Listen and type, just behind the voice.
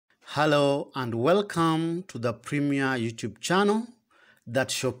Hello and welcome to the premier YouTube channel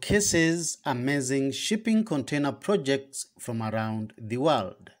that showcases amazing shipping container projects from around the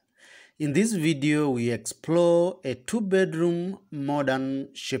world. In this video, we explore a two-bedroom modern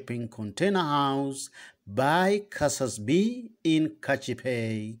shipping container house by Casasbee in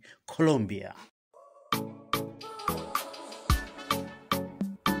Cachipay, Colombia.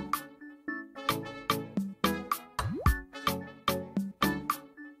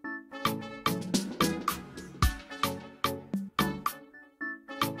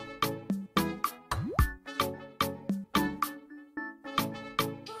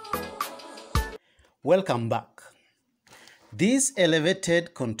 Welcome back. This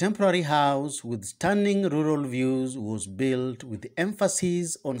elevated contemporary house with stunning rural views was built with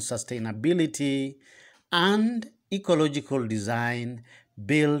emphasis on sustainability and ecological design,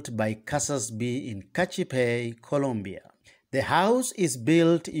 built by Casasbee in Cachipay, Colombia. The house is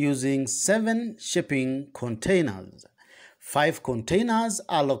built using 7 shipping containers. 5 containers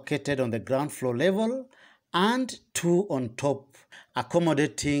are located on the ground floor level and 2 on top,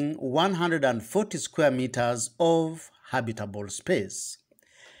 accommodating 140 square meters of habitable space.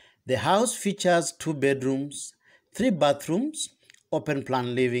 The house features 2 bedrooms, 3 bathrooms, open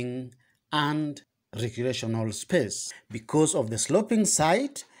plan living, and recreational space. Because of the sloping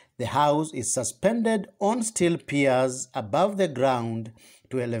site, the house is suspended on steel piers above the ground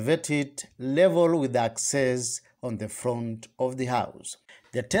to elevate it level with access on the front of the house.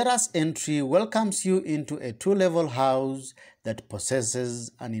 The terrace entry welcomes you into a 2-level house that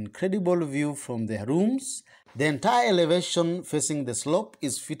possesses an incredible view from the rooms. The entire elevation facing the slope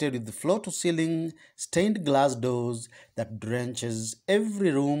is fitted with floor-to-ceiling stained glass doors that drenches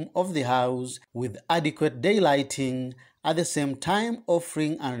every room of the house with adequate daylighting, at the same time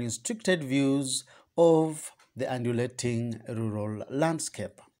offering unrestricted views of the undulating rural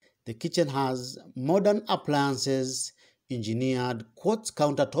landscape. The kitchen has modern appliances, engineered quartz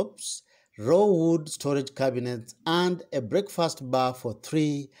countertops, raw wood storage cabinets, and a breakfast bar for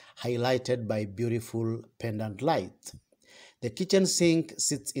 3 highlighted by beautiful pendant lights. The kitchen sink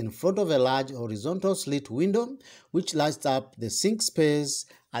sits in front of a large horizontal slit window which lights up the sink space,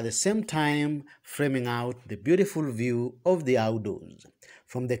 at the same time framing out the beautiful view of the outdoors.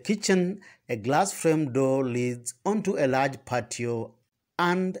 From the kitchen, a glass frame door leads onto a large patio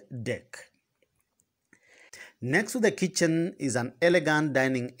and deck. Next to the kitchen is an elegant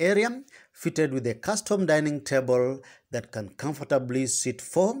dining area fitted with a custom dining table that can comfortably sit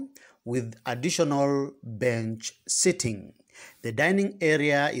 4 with additional bench seating. The dining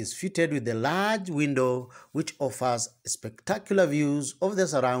area is fitted with a large window which offers spectacular views of the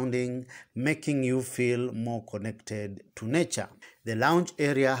surrounding, making you feel more connected to nature. The lounge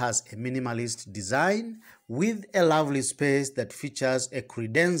area has a minimalist design with a lovely space that features a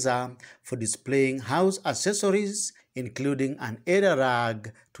credenza for displaying house accessories, including an area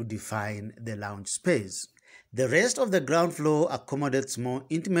rug to define the lounge space. The rest of the ground floor accommodates more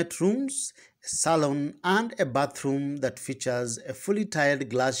intimate rooms, a salon, and a bathroom that features a fully tiled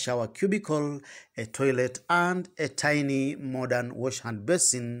glass shower cubicle, a toilet, and a tiny modern wash-hand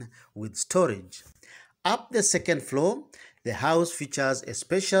basin with storage. Up the second floor, the house features a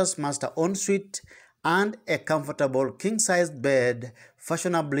spacious master ensuite and a comfortable king-sized bed,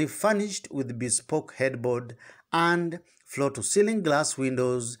 fashionably furnished with bespoke headboard and floor-to-ceiling glass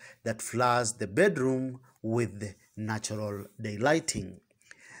windows that flash the bedroom with natural daylighting.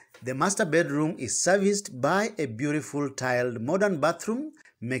 The master bedroom is serviced by a beautiful tiled modern bathroom,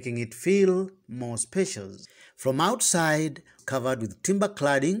 making it feel more spacious. From outside, covered with timber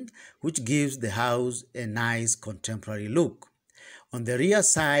cladding, which gives the house a nice contemporary look. On the rear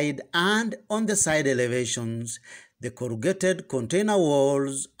side and on the side elevations, the corrugated container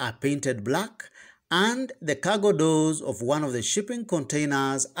walls are painted black, and the cargo doors of one of the shipping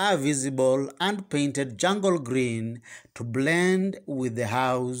containers are visible and painted jungle green to blend with the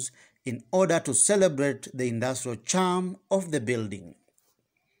house in order to celebrate the industrial charm of the building.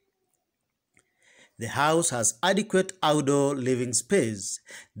 The house has adequate outdoor living space.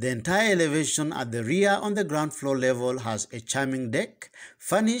 The entire elevation at the rear on the ground floor level has a charming deck,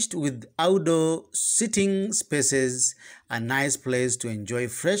 furnished with outdoor sitting spaces, a nice place to enjoy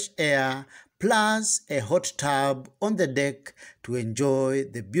fresh air, plus a hot tub on the deck to enjoy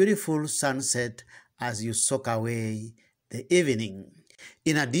the beautiful sunset as you soak away the evening.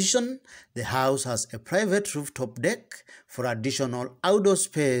 In addition, the house has a private rooftop deck for additional outdoor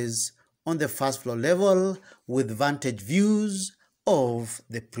space on the first floor level with vantage views of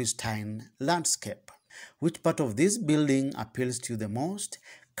the pristine landscape. Which part of this building appeals to you the most?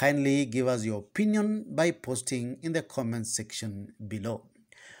 Kindly give us your opinion by posting in the comment section below.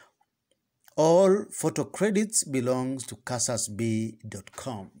 All photo credits belongs to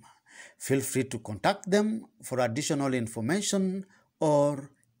Casasbee.com. Feel free to contact them for additional information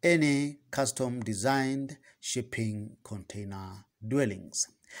or any custom designed shipping container dwellings.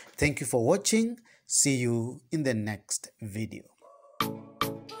 Thank you for watching. See you in the next video.